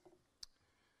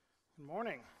Good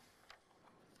morning.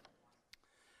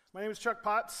 My name is Chuck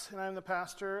Potts, and I'm the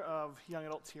pastor of Young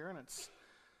Adults here, and it's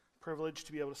a privilege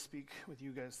to be able to speak with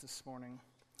you guys this morning.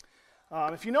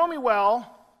 If you know me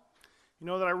well, you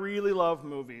know that I really love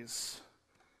movies.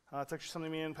 It's actually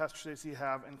something me and Pastor Stacy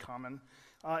have in common.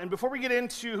 And before we get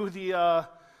into the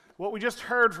what we just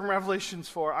heard from Revelations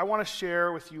 4, I want to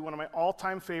share with you one of my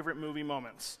all-time favorite movie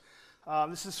moments.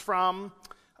 This is from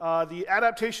the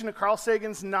adaptation of Carl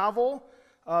Sagan's novel,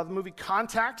 the movie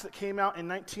Contact, that came out in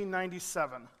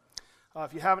 1997.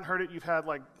 If you haven't heard it, you've had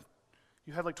like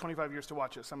 25 years to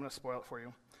watch it, so I'm going to spoil it for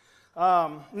you.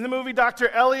 In the movie, Dr.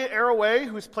 Elliot Arroway,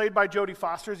 who's played by Jodie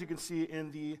Foster, as you can see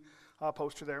in the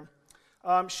poster there,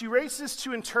 she races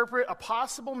to interpret a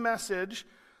possible message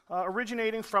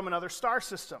originating from another star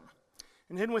system.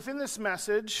 And hidden within this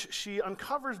message, she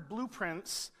uncovers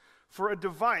blueprints for a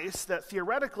device that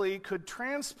theoretically could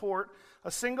transport a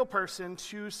single person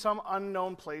to some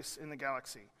unknown place in the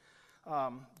galaxy.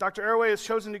 Dr. Arroway is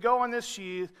chosen to go on this.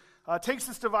 She takes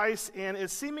this device and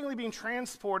is seemingly being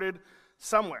transported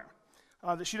somewhere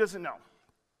that she doesn't know.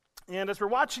 And as we're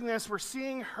watching this, we're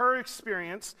seeing her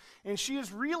experience, and she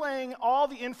is relaying all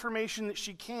the information that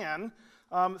she can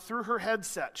through her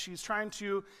headset. She's trying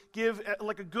to give,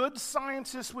 like a good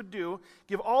scientist would do,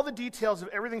 give all the details of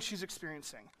everything she's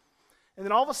experiencing. And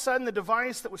then all of a sudden, the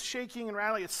device that was shaking and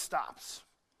rattling, it stops.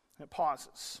 And it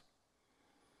pauses.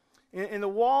 And the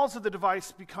walls of the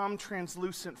device become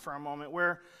translucent for a moment,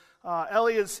 where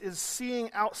Ellie is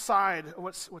seeing outside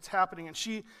what's happening. And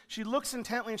she looks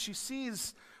intently, and she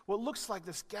sees what looks like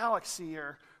this galaxy,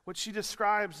 or what she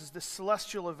describes as this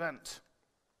celestial event.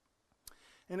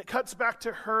 And it cuts back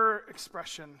to her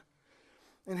expression,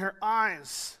 and her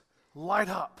eyes light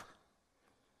up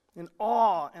in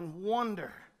awe and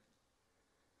wonder.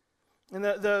 And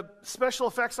the special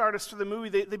effects artists for the movie,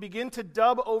 they begin to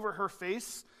dub over her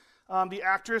face. The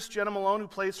actress, Jenna Malone, who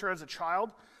plays her as a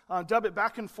child, dub it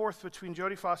back and forth between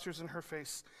Jodie Foster's and her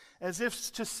face, as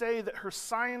if to say that her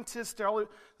scientist,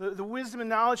 the wisdom and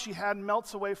knowledge she had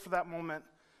melts away for that moment.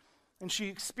 And she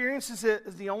experiences it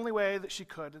as the only way that she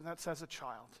could, and that's as a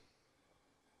child.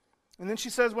 And then she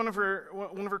says one of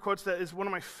her quotes that is one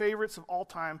of my favorites of all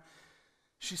time.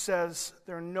 She says,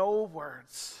 "There are no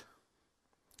words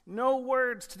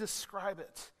to describe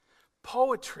it.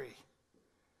 Poetry.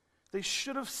 They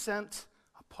should have sent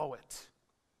a poet.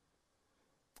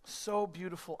 So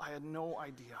beautiful, I had no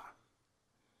idea."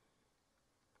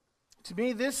 To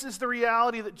me, this is the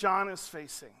reality that John is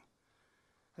facing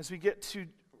as we get to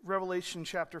Revelation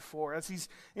chapter 4. As he's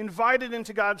invited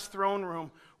into God's throne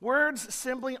room, words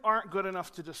simply aren't good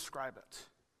enough to describe it.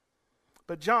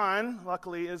 But John,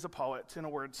 luckily, is a poet and a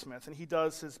wordsmith, and he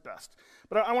does his best.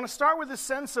 But I want to start with a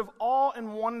sense of awe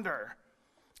and wonder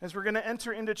as we're going to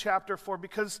enter into chapter 4,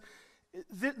 because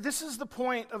this is the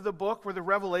point of the book where the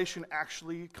revelation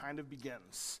actually kind of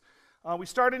begins. We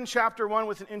started in chapter 1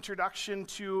 with an introduction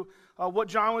to what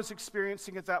John was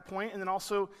experiencing at that point, and then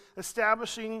also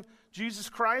establishing Jesus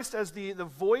Christ as the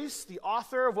voice, the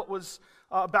author of what was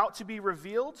about to be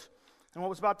revealed and what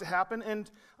was about to happen.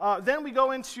 And then we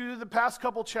go into the past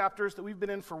couple chapters that we've been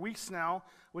in for weeks now,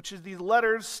 which is the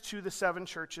letters to the 7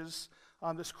 churches,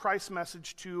 this Christ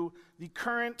message to the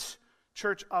current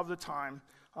church of the time.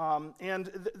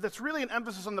 That's really an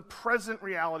emphasis on the present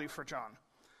reality for John.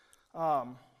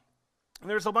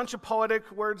 There's a bunch of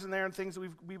poetic words in there and things that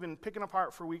we've been picking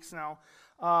apart for weeks now.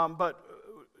 But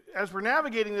as we're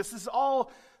navigating this is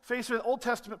all faced with Old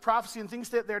Testament prophecy and things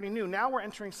that they already knew. Now we're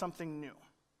entering something new.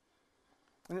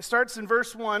 And it starts in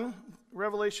verse 1,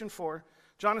 Revelation 4.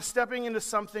 John is stepping into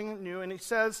something new, and he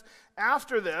says,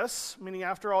 after this, meaning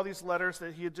after all these letters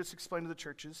that he had just explained to the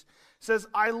churches, he says,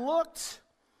 "I looked,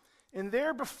 and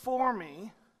there before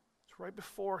me," it's right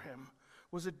before him,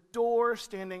 "was a door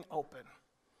standing open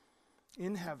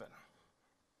in heaven.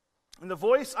 And the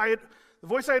voice I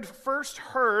had first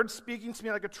heard speaking to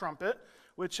me like a trumpet,"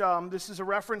 which this is a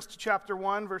reference to chapter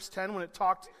 1, verse 10, when it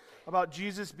talked about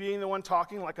Jesus being the one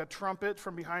talking like a trumpet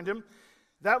from behind him.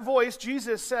 That voice,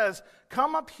 Jesus says,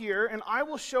 "Come up here, and I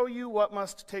will show you what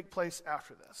must take place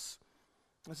after this."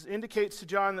 This indicates to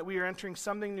John that we are entering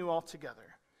something new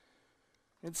altogether.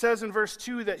 It says in verse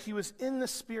 2 that he was in the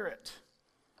Spirit.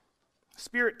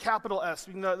 Spirit, capital S.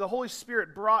 The Holy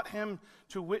Spirit brought him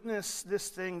to witness this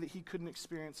thing that he couldn't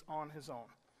experience on his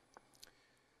own.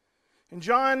 And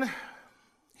John,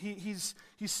 he's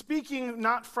speaking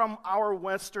not from our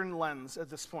Western lens at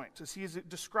this point, as he's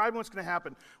describing what's going to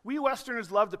happen. We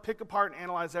Westerners love to pick apart and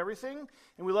analyze everything,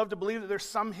 and we love to believe that there's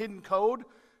some hidden code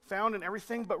found in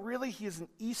everything, but really he is an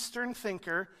Eastern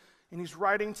thinker, and he's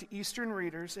writing to Eastern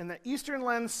readers, and the Eastern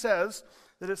lens says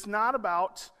that it's not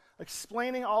about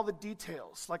explaining all the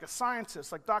details, like a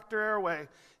scientist, like Dr. Arroway,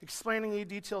 explaining the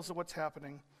details of what's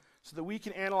happening so that we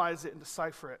can analyze it and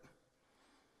decipher it.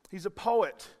 He's a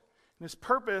poet, and his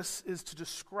purpose is to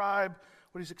describe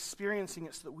what he's experiencing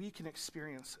it so that we can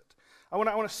experience it. I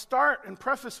want to start and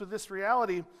preface with this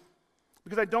reality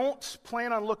because I don't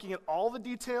plan on looking at all the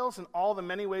details and all the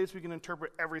many ways we can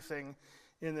interpret everything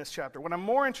in this chapter. What I'm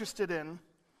more interested in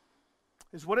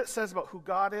is what it says about who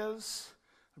God is,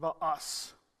 about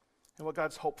us, and what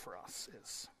God's hope for us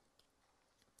is.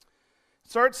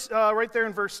 It starts right there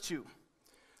in verse 2.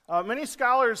 Many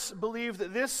scholars believe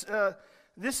that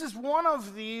this is one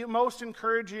of the most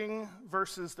encouraging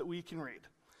verses that we can read.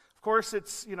 Of course,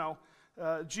 it's,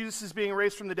 Jesus is being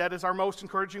raised from the dead is our most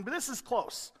encouraging, but this is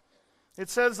close. It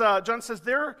says, John says,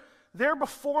 there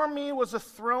before me was a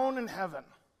throne in heaven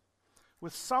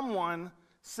with someone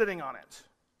sitting on it.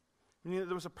 Meaning that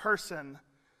there was a person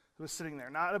who was sitting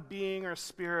there, not a being or a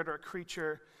spirit or a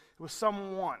creature. It was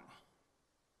someone.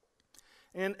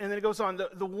 And then it goes on.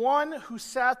 The one who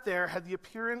sat there had the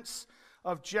appearance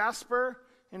of jasper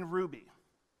and ruby,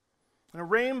 and a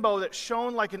rainbow that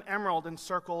shone like an emerald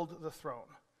encircled the throne.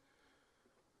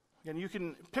 Again, you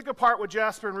can pick apart what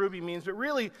jasper and ruby means, but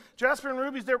really, jasper and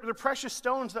ruby, they're precious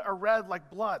stones that are red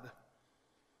like blood.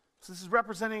 So this is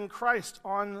representing Christ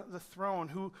on the throne,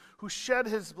 who shed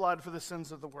his blood for the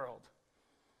sins of the world.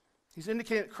 He's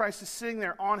indicating that Christ is sitting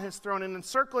there on his throne, and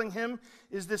encircling him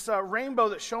is this rainbow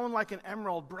that shone like an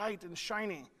emerald, bright and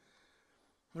shiny.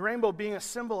 The rainbow being a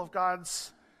symbol of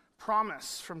God's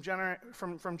promise from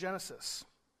Genesis.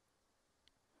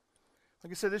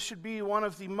 Like I said, this should be one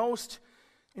of the most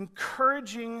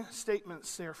encouraging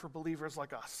statements there for believers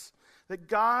like us. That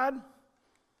God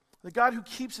who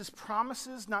keeps his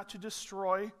promises not to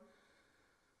destroy,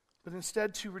 but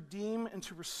instead to redeem and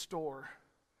to restore.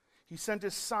 He sent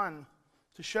his Son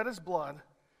to shed his blood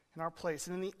in our place.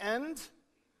 And in the end,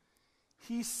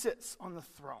 he sits on the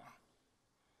throne.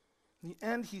 In the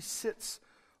end, he sits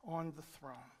on the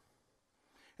throne.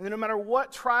 And then no matter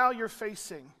what trial you're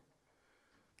facing,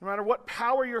 no matter what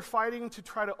power you're fighting to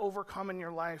try to overcome in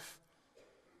your life,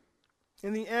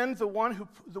 in the end, the one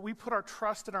that we put our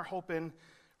trust and our hope in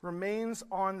remains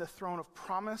on the throne of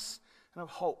promise and of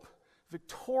hope,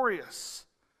 victorious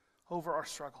over our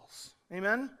struggles.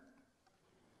 Amen?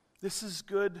 This is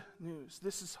good news.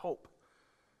 This is hope.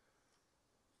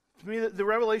 To me, the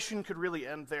revelation could really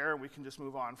end there, and we can just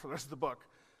move on for the rest of the book,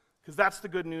 because that's the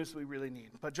good news that we really need.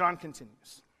 But John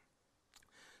continues.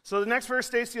 So the next verse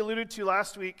Stacy alluded to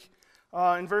last week,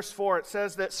 in verse 4, it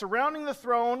says that surrounding the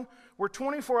throne were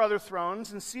 24 other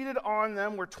thrones, and seated on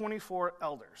them were 24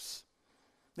 elders.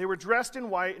 They were dressed in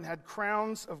white and had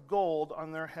crowns of gold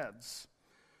on their heads.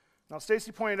 Now,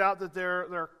 Stacy pointed out that there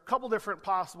are a couple different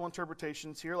possible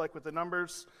interpretations here, like with the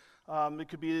numbers. It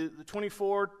could be the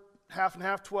 24, half and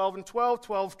half, 12 and 12,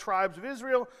 12 tribes of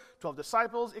Israel, 12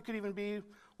 disciples. It could even be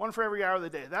one for every hour of the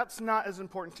day. That's not as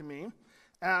important to me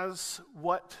as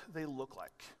what they look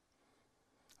like.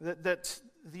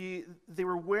 They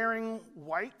were wearing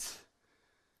white,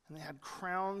 and they had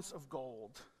crowns of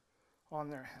gold on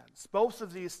their heads. Both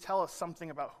of these tell us something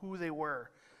about who they were,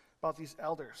 about these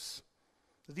elders.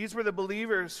 These were the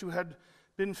believers who had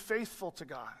been faithful to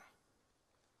God.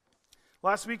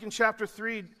 Last week in chapter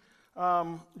 3,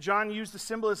 John used the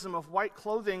symbolism of white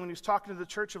clothing when he was talking to the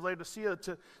church of Laodicea,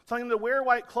 to telling them to wear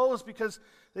white clothes because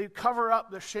they cover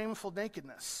up their shameful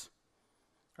nakedness.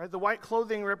 Right? The white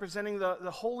clothing representing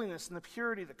the holiness and the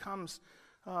purity that comes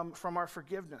from our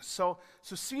forgiveness. So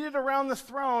seated around the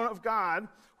throne of God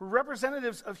were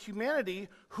representatives of humanity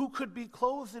who could be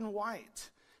clothed in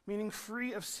white, meaning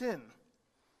free of sin.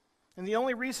 And the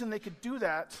only reason they could do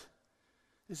that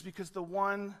is because the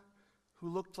one who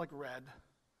looked like red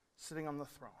sitting on the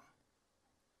throne.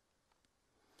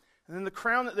 And then the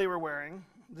crown that they were wearing,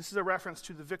 this is a reference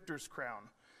to the victor's crown,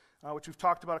 which we've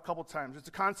talked about a couple times. It's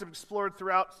a concept explored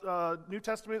throughout New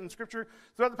Testament and Scripture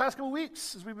throughout the past couple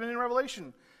weeks as we've been in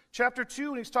Revelation. Chapter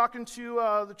 2, when he's talking to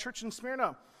the church in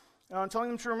Smyrna, telling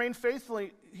them to remain faithful,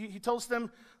 he tells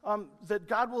them that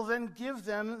God will then give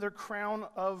them their crown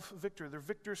of victor, their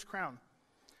victor's crown.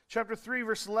 Chapter 3,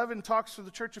 verse 11 talks to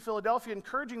the church of Philadelphia,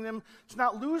 encouraging them to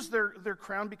not lose their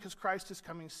crown because Christ is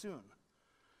coming soon.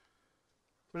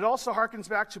 But it also harkens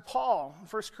back to Paul,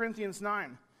 1 Corinthians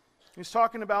 9. He's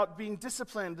talking about being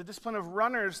disciplined, the discipline of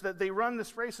runners, that they run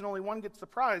this race and only one gets the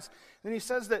prize. Then he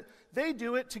says that they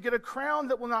do it to get a crown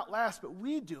that will not last, but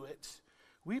we do it.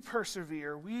 We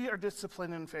persevere. We are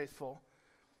disciplined and faithful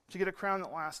to get a crown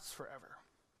that lasts forever.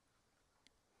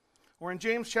 Or in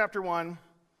James chapter 1,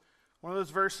 one of those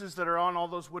verses that are on all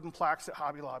those wooden plaques at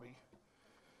Hobby Lobby.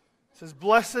 It says,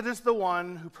 "Blessed is the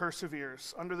one who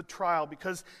perseveres under the trial,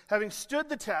 because having stood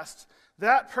the test,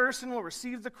 that person will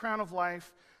receive the crown of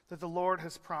life that the Lord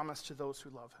has promised to those who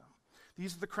love him."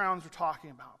 These are the crowns we're talking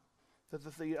about, that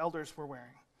the elders were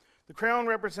wearing. The crown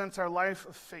represents our life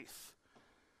of faith,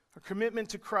 our commitment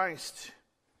to Christ,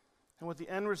 and what the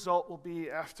end result will be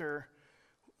after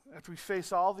we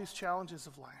face all these challenges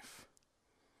of life,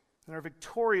 and are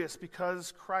victorious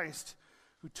because Christ,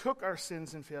 who took our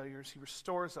sins and failures, he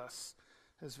restores us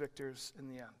as victors in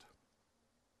the end.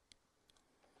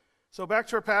 So back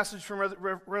to our passage from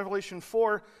Revelation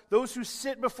 4, those who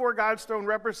sit before God's throne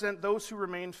represent those who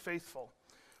remain faithful.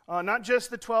 Not just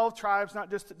the 12 tribes, not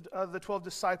just the 12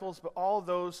 disciples, but all of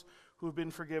those who have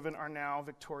been forgiven are now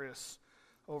victorious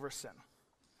over sin.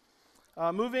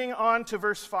 Moving on to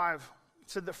verse 5, it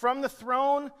said that from the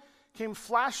throne came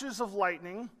flashes of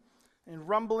lightning and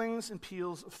rumblings and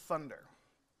peals of thunder.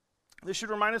 This should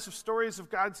remind us of stories of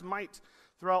God's might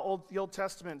throughout the Old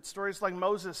Testament. Stories like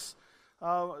Moses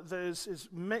that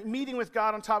is meeting with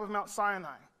God on top of Mount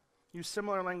Sinai. Use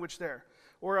similar language there.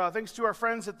 Or thanks to our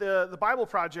friends at the Bible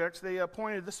Project, they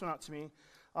pointed this one out to me.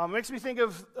 It makes me think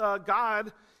of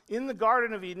God in the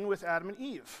Garden of Eden with Adam and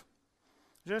Eve.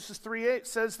 Genesis 3:8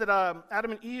 says that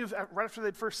Adam and Eve, right after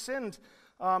they'd first sinned,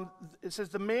 it says,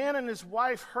 "The man and his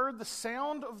wife heard the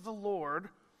sound of the Lord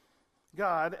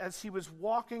God as he was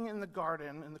walking in the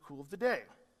garden in the cool of the day."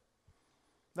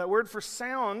 That word for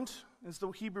sound is the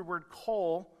Hebrew word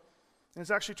kol, and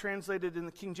it's actually translated in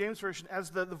the King James Version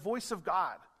as the voice of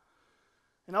God.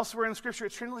 And elsewhere in Scripture,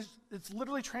 it's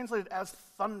literally translated as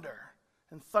thunder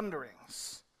and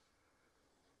thunderings.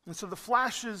 And so the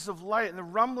flashes of light and the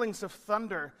rumblings of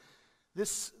thunder,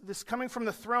 this coming from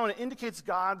the throne, it indicates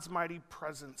God's mighty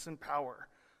presence and power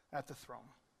at the throne.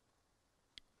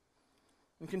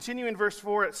 And continue in verse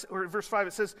 5,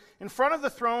 it says, "In front of the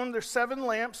throne, there's 7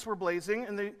 lamps were blazing,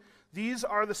 and these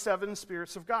are the 7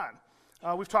 spirits of God."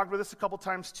 We've talked about this a couple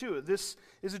times too. This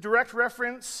is a direct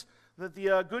reference that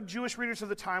the good Jewish readers of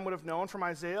the time would have known from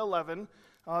Isaiah 11,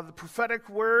 the prophetic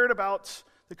word about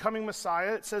the coming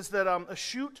Messiah. It says that a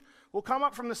shoot will come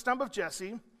up from the stump of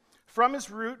Jesse. From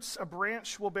his roots, a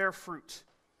branch will bear fruit.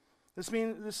 This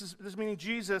meaning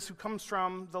Jesus, who comes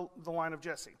from the line of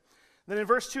Jesse. Then in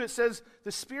verse 2 it says,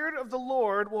 "The Spirit of the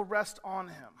Lord will rest on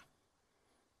him,"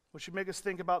 which should make us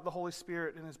think about the Holy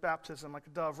Spirit in his baptism, like a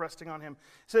dove resting on him.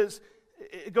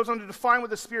 It goes on to define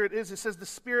what the Spirit is. It says, "The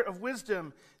Spirit of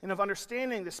wisdom and of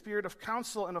understanding, the Spirit of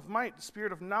counsel and of might, the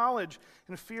Spirit of knowledge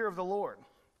and of fear of the Lord."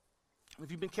 And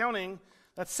if you've been counting,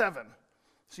 that's 7.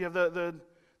 So you have the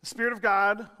Spirit of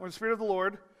God, or the Spirit of the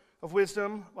Lord, of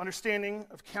wisdom, understanding,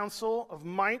 of counsel, of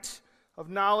might, of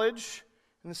knowledge,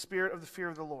 and the Spirit of the fear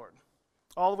of the Lord.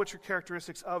 All of which are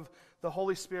characteristics of the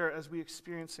Holy Spirit as we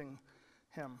experiencing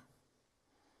him.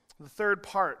 The third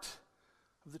part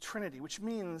of the Trinity, which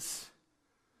means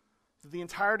that the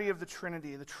entirety of the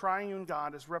Trinity, the triune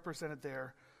God, is represented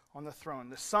there on the throne.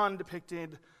 The Son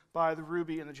depicted by the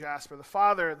ruby and the jasper, the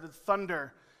Father, the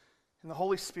thunder, and the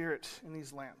Holy Spirit in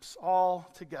these lamps, all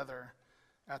together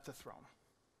at the throne.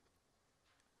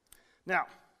 Now,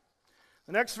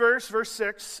 the next verse, verse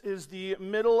 6, is the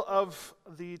middle of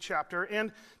the chapter.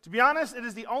 And to be honest, it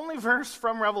is the only verse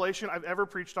from Revelation I've ever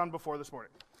preached on before this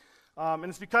morning. And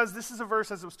it's because this is a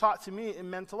verse, as it was taught to me, it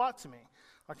meant a lot to me.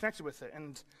 I connected with it.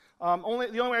 And the only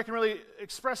way I can really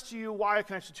express to you why I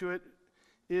connected to it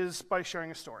is by sharing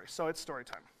a story. So it's story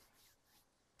time.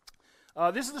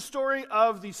 This is the story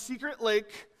of the secret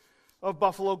lake of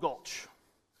Buffalo Gulch.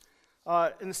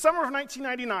 In the summer of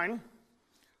 1999,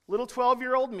 little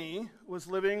 12-year-old me was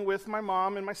living with my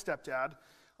mom and my stepdad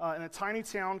in a tiny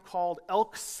town called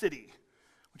Elk City,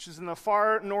 which is in the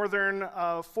far northern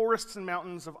forests and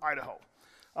mountains of Idaho.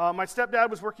 My stepdad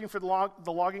was working for the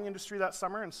logging industry that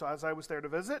summer, and so as I was there to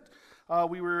visit,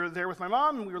 we were there with my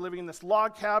mom, and we were living in this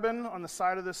log cabin on the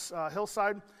side of this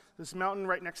hillside, this mountain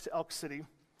right next to Elk City,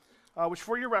 which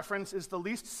for your reference is the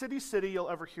least city you'll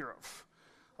ever hear of.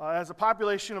 It has a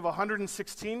population of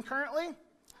 116 currently,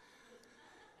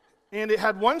 and it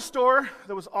had one store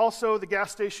that was also the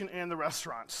gas station and the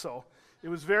restaurant, so it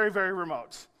was very, very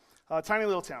remote. Tiny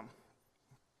little town.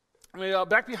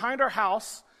 Back behind our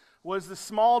house was this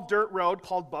small dirt road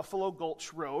called Buffalo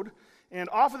Gulch Road, and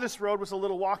off of this road was a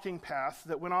little walking path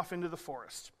that went off into the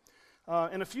forest.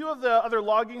 And a few of the other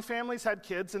logging families had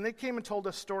kids, and they came and told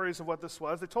us stories of what this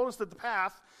was. They told us that the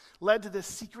path led to this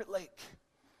secret lake.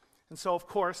 And so, of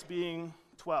course, being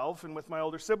 12 and with my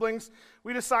older siblings,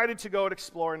 we decided to go and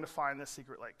explore and to find this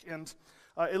secret lake. And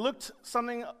it looked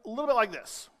something a little bit like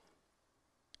this.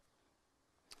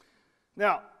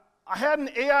 Now, I had an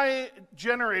AI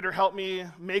generator help me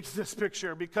make this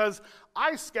picture because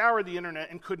I scoured the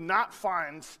internet and could not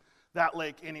find that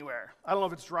lake anywhere. I don't know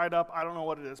if it's dried up. I don't know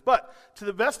what it is. But to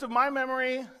the best of my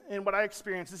memory and what I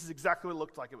experienced, this is exactly what it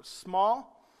looked like. It was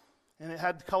small, and it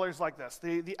had colors like this.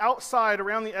 The outside,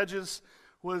 around the edges,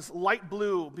 was light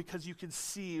blue because you could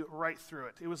see right through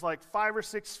it. It was like 5 or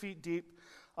 6 feet deep.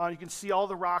 You can see all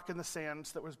the rock and the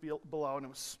sands that was below, and it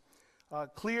was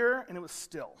clear, and it was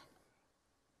still.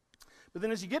 But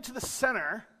then as you get to the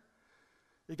center,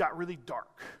 it got really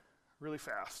dark, really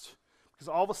fast. Because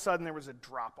all of a sudden there was a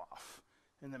drop-off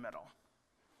in the middle.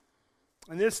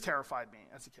 And this terrified me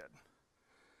as a kid.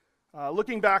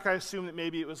 Looking back, I assumed that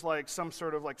maybe it was like some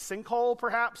sort of like sinkhole,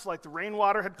 perhaps, like the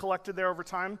rainwater had collected there over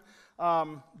time.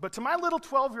 But to my little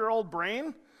 12-year-old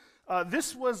brain,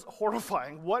 this was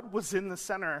horrifying. What was in the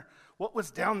center? What was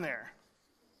down there?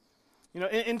 You know,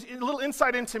 and a little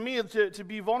insight into me, to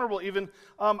be vulnerable even,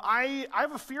 I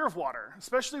have a fear of water,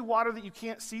 especially water that you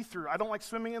can't see through. I don't like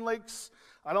swimming in lakes.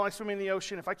 I don't like swimming in the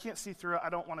ocean. If I can't see through it, I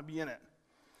don't want to be in it.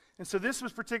 And so this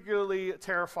was particularly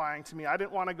terrifying to me. I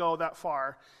didn't want to go that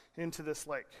far into this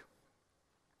lake.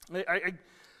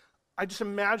 I just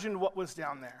imagined what was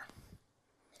down there.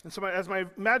 And so as my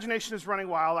imagination is running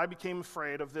wild, I became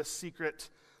afraid of this secret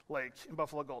lake in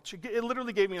Buffalo Gulch. It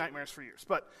literally gave me nightmares for years.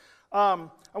 But I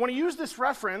want to use this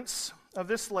reference of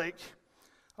this lake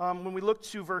when we look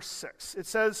to verse 6. It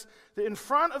says that in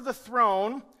front of the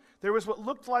throne, there was what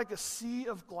looked like a sea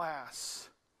of glass,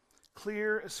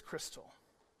 clear as crystal.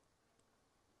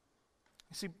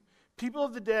 You see, people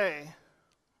of the day,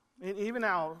 and even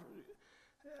now,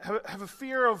 have a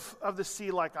fear of the sea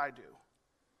like I do.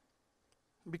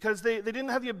 Because they didn't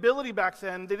have the ability back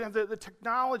then, they didn't have the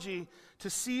technology to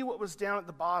see what was down at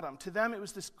the bottom. To them, it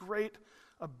was this great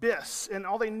abyss, and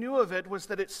all they knew of it was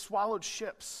that it swallowed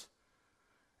ships,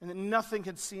 and that nothing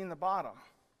could see in the bottom.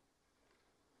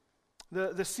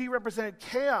 The sea represented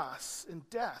chaos and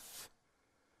death.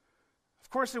 Of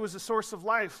course, it was a source of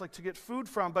life, like to get food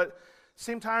from, but at the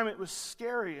same time, it was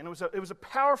scary, and it was a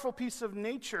powerful piece of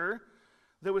nature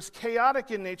that was chaotic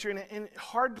in nature and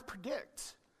hard to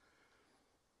predict.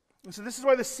 And so this is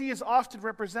why the sea is often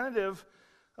representative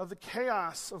of the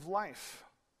chaos of life.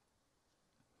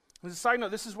 As a side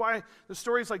note, this is why the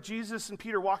stories like Jesus and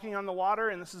Peter walking on the water,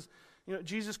 and this is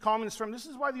Jesus calming the storm, this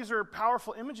is why these are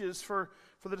powerful images for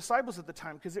the disciples at the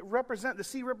time, because the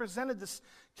sea represented this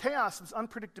chaos, this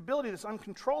unpredictability, this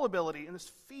uncontrollability, and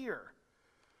this fear.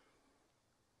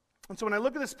 And so when I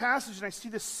look at this passage and I see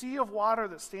this sea of water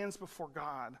that stands before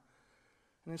God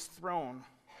and his throne,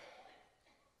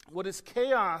 what is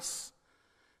chaos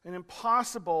and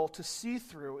impossible to see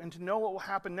through and to know what will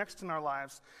happen next in our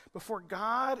lives, before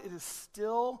God, it is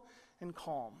still and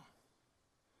calm.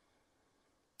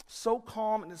 So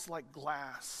calm it is like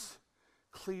glass,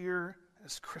 clear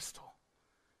as crystal.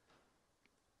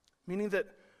 Meaning that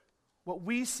what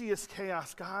we see as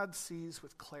chaos, God sees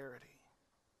with clarity.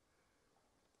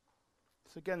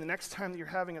 So again, the next time that you're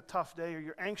having a tough day or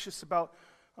you're anxious about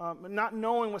not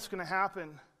knowing what's going to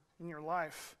happen in your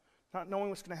life, not knowing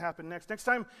what's going to happen next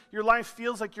time your life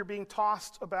feels like you're being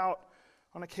tossed about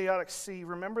on a chaotic sea,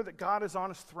 remember that God is on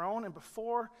his throne, and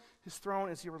before his throne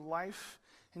is your life,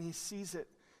 and he sees it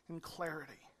in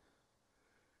clarity.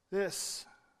 This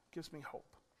gives me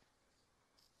hope.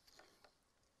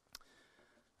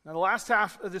 Now, the last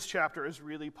half of this chapter is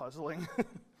really puzzling, but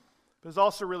it's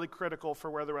also really critical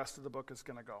for where the rest of the book is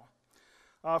going to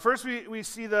go. First, we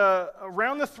see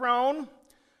around the throne,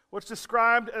 what's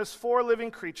described as 4 living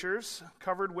creatures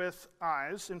covered with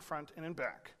eyes in front and in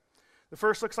back. The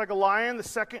first looks like a lion, the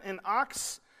second an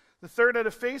ox, the third had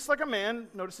a face like a man.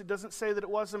 Notice it doesn't say that it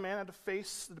was a man, it had a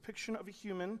face, the depiction of a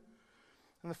human.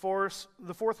 And the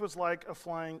fourth was like a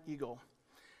flying eagle.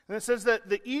 And it says that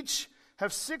they each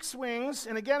have 6 wings,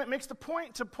 and again, it makes the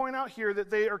point to point out here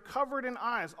that they are covered in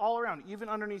eyes all around, even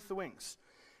underneath the wings.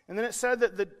 And then it said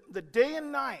that the day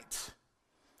and night,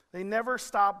 they never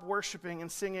stop worshiping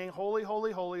and singing, "Holy,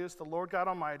 holy, holy is the Lord God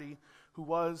Almighty, who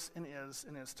was and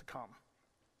is to come."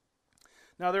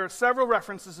 Now, there are several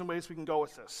references and ways we can go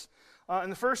with this.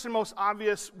 And the first and most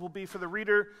obvious will be for the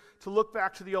reader to look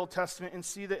back to the Old Testament and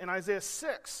see that in Isaiah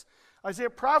 6, Isaiah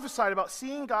prophesied about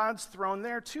seeing God's throne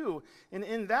there too. And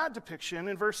in that depiction,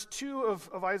 in verse 2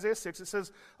 of Isaiah 6, it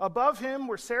says, "Above him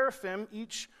were seraphim,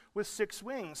 each with 6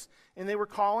 wings, and they were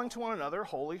calling to one another,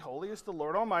 'Holy, holy is the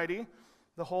Lord Almighty.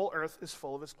 The whole earth is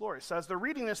full of his glory.'" So as they're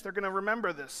reading this, they're going to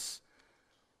remember this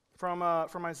from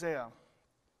Isaiah.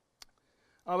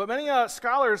 But many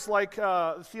scholars, like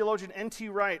the theologian N.T.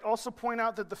 Wright, also point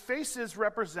out that the faces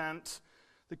represent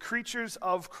the creatures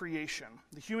of creation,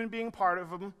 the human being part of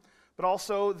them, but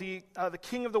also the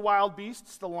king of the wild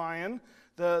beasts, the lion,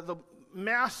 the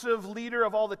massive leader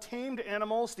of all the tamed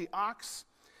animals, the ox,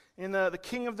 and the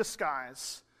king of the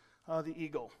skies, the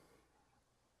eagle.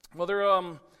 Well, there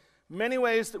are many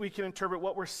ways that we can interpret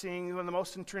what we're seeing. One of the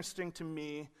most interesting to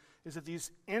me is that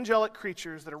these angelic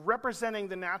creatures that are representing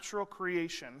the natural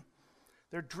creation,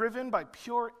 they're driven by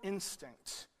pure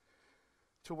instinct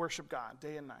to worship God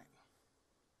day and night.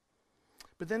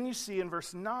 But then you see in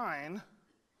verse 9,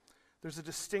 there's a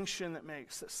distinction that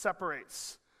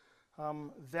separates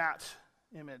that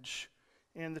image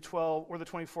in the 12 or the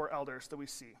 24 elders that we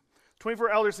see.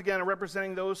 24 elders, again, are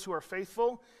representing those who are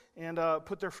faithful and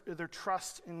put their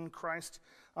trust in Christ.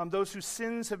 Those whose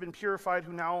sins have been purified,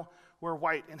 who now wear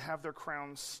white and have their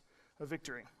crowns of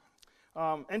victory.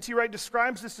 N.T. Wright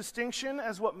describes this distinction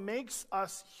as what makes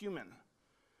us human.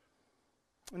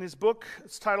 In his book,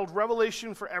 it's titled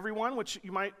Revelation for Everyone, which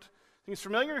you might think is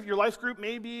familiar. If your life group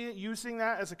may be using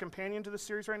that as a companion to the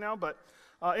series right now. But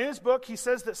in his book, he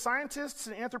says that scientists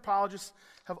and anthropologists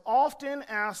have often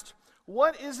asked,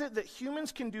 what is it that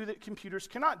humans can do that computers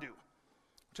cannot do?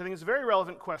 Which I think is a very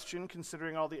relevant question,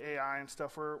 considering all the AI and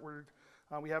stuff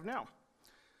we have now.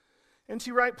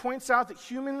 N.T. Wright points out that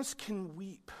humans can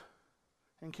weep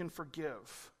and can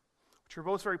forgive, which are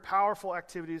both very powerful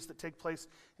activities that take place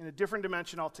in a different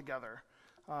dimension altogether,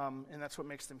 and that's what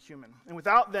makes them human. And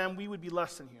without them, we would be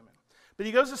less than human. But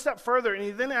he goes a step further, and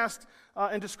he then asks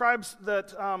and describes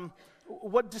that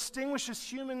what distinguishes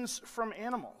humans from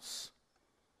animals.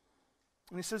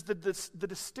 And he says that the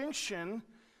distinction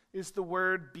is the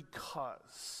word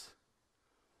because.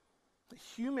 That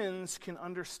humans can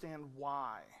understand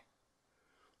why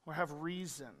or have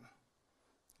reason.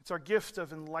 It's our gift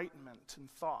of enlightenment and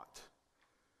thought.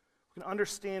 We can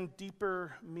understand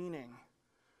deeper meaning,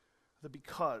 the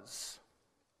because.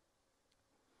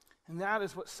 And that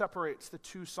is what separates the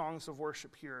two songs of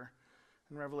worship here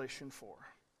in Revelation 4.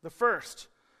 The first,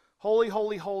 holy,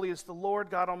 holy, holy is the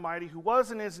Lord God Almighty, who was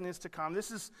and is to come.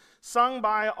 This is sung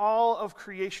by all of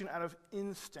creation out of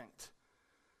instinct.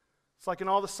 It's like in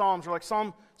all the Psalms, or like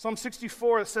Psalm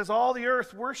 64 that says, all the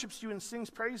earth worships you and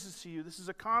sings praises to you. This is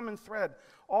a common thread.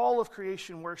 All of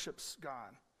creation worships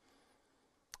God.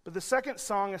 But the second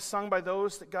song is sung by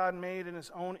those that God made in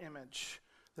his own image,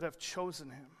 that have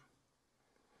chosen him.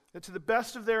 That to the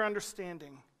best of their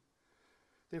understanding,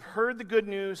 they've heard the good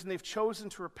news and they've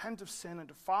chosen to repent of sin and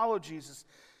to follow Jesus.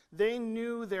 They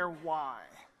knew their why.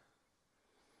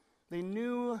 They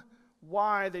knew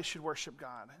why they should worship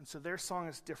God. And so their song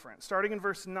is different. Starting in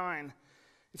verse 9,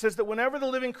 it says that whenever the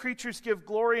living creatures give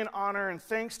glory and honor and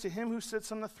thanks to him who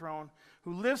sits on the throne,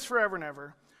 who lives forever and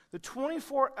ever, the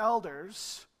 24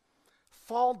 elders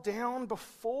fall down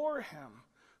before him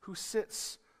who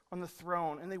sits on the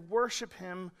throne, and they worship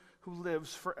him who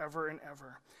lives forever and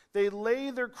ever. They lay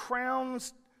their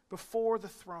crowns before the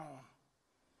throne.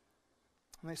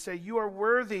 And they say, you are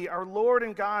worthy, our Lord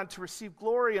and God, to receive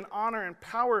glory and honor and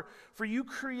power, for you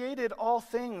created all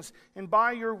things, and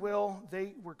by your will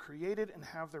they were created and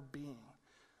have their being.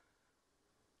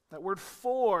 That word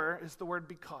for is the word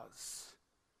because.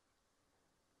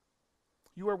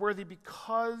 You are worthy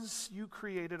because you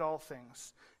created all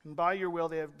things, and by your will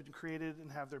they have been created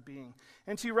and have their being.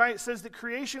 N.T. Wright says that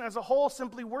creation as a whole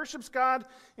simply worships God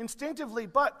instinctively,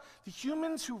 but the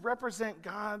humans who represent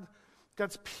God,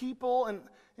 God's people, and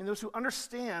those who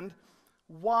understand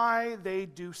why they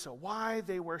do so, why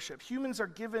they worship. Humans are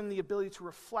given the ability to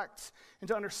reflect and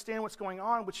to understand what's going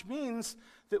on, which means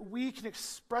that we can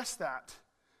express that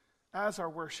as our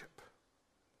worship.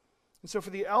 And so for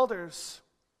the elders,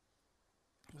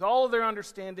 with all of their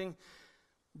understanding,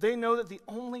 they know that the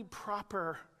only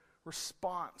proper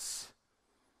response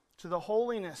to the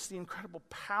holiness, the incredible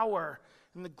power,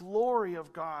 and the glory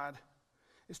of God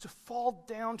is to fall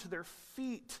down to their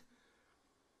feet,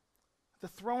 the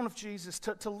throne of Jesus,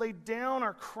 to lay down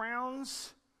our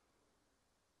crowns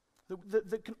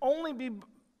that can only be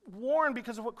worn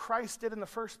because of what Christ did in the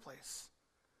first place,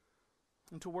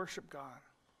 and to worship God.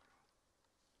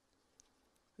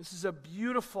 This is a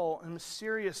beautiful and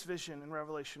mysterious vision in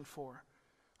Revelation 4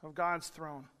 of God's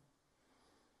throne.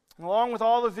 And along with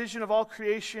all the vision of all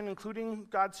creation, including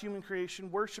God's human creation,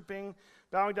 bowing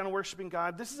down and worshiping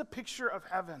God, this is a picture of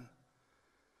heaven.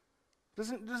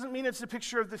 Doesn't mean it's a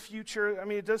picture of the future. I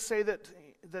mean, it does say that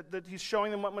he's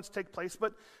showing them what must take place.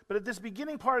 But at this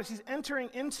beginning part, as he's entering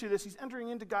into this, he's entering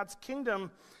into God's kingdom.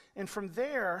 And from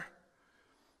there,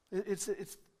 it's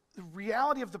the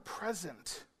reality of the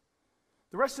present.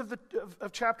 The rest of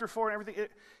chapter 4 and everything,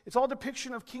 it's all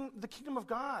depiction of the kingdom of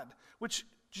God, which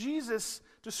Jesus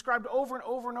described over and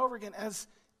over and over again as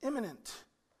imminent.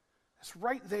 It's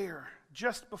right there,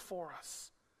 just before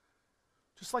us.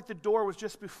 Just like the door was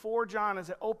just before John as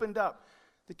it opened up,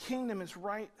 the kingdom is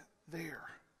right there.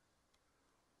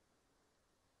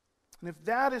 And if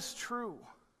that is true,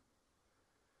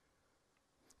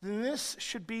 then this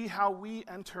should be how we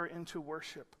enter into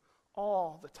worship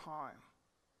all the time.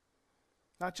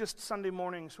 Not just Sunday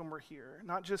mornings when we're here,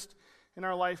 not just in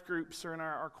our life groups or in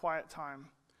our quiet time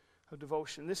of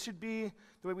devotion. This should be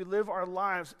the way we live our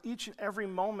lives each and every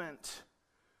moment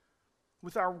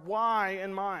with our why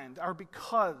in mind, our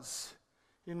because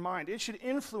in mind. It should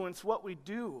influence what we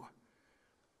do.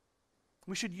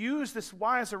 We should use this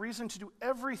why as a reason to do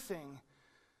everything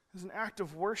as an act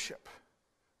of worship,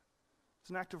 as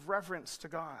an act of reverence to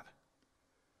God,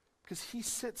 because he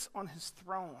sits on his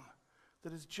throne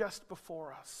that is just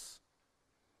before us.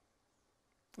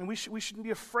 And we shouldn't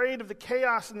be afraid of the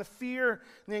chaos and the fear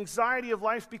and the anxiety of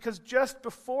life, because just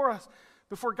before us,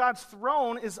 before God's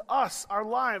throne, is us, our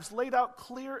lives, laid out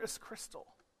clear as crystal.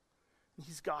 And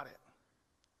he's got it.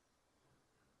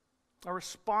 Our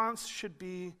response should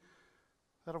be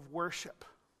that of worship.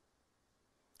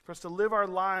 For us to live our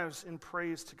lives in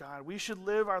praise to God. We should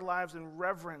live our lives in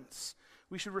reverence.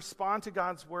 We should respond to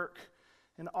God's work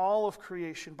in all of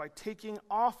creation by taking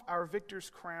off our victor's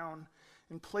crown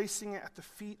and placing it at the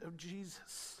feet of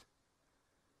Jesus.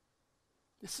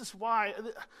 This is why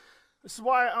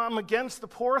I'm against the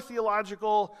poor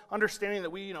theological understanding that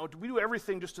we do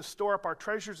everything just to store up our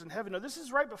treasures in heaven. No, this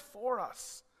is right before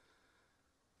us.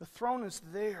 The throne is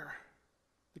there.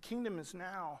 The kingdom is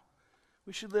now.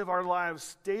 We should live our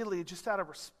lives daily just out of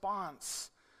response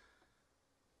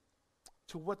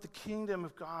to what the kingdom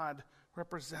of God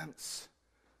represents.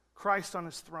 Christ on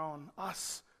his throne,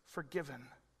 us forgiven.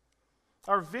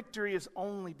 Our victory is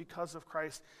only because of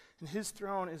Christ, and his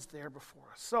throne is there before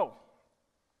us. So,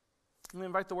 I'm going to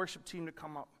invite the worship team to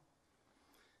come up.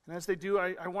 And as they do,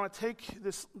 I want to take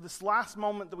this last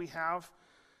moment that we have,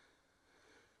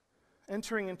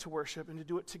 entering into worship, and to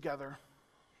do it together.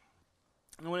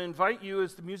 And I want to invite you,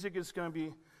 as the music is going to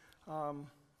be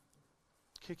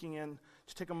kicking in,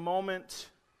 to take a moment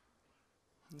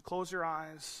and close your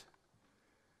eyes.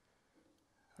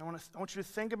 I want you to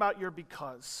think about your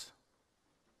because.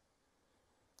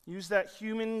 Use that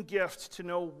human gift to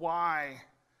know why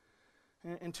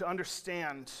and to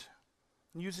understand.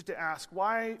 And use it to ask,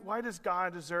 why does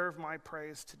God deserve my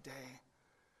praise today?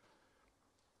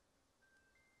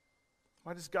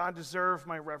 Why does God deserve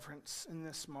my reverence in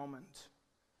this moment?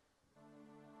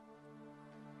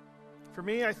 For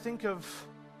me, I think of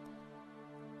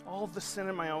all of the sin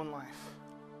in my own life.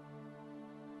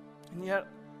 And yet,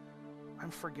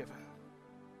 I'm forgiven.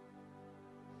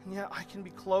 And yet, I can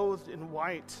be clothed in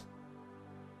white.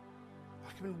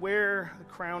 I can wear the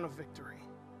crown of victory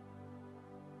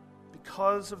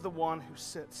because of the one who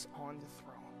sits on the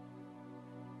throne.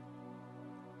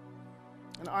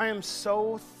 And I am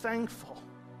so thankful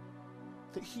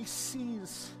that he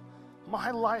sees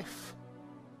my life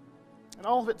and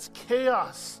all of its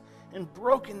chaos and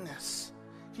brokenness.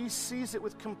 He sees it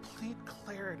with complete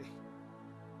clarity.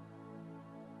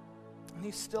 And he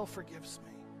still forgives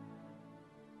me.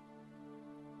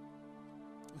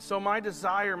 And so my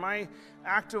desire, my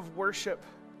act of worship,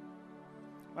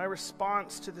 my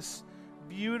response to this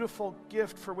beautiful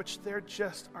gift for which there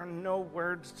just are no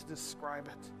words to describe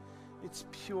it. It's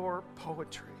pure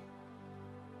poetry.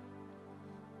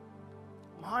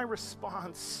 My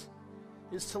response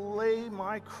is to lay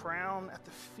my crown at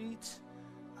the feet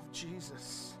of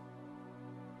Jesus,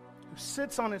 who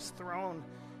sits on his throne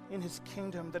in his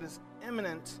kingdom that is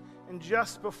imminent and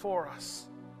just before us.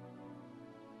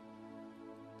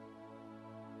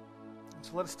 And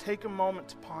so let us take a moment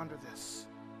to ponder this,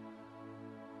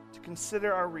 to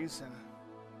consider our reason,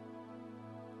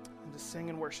 and to sing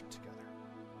and worship together.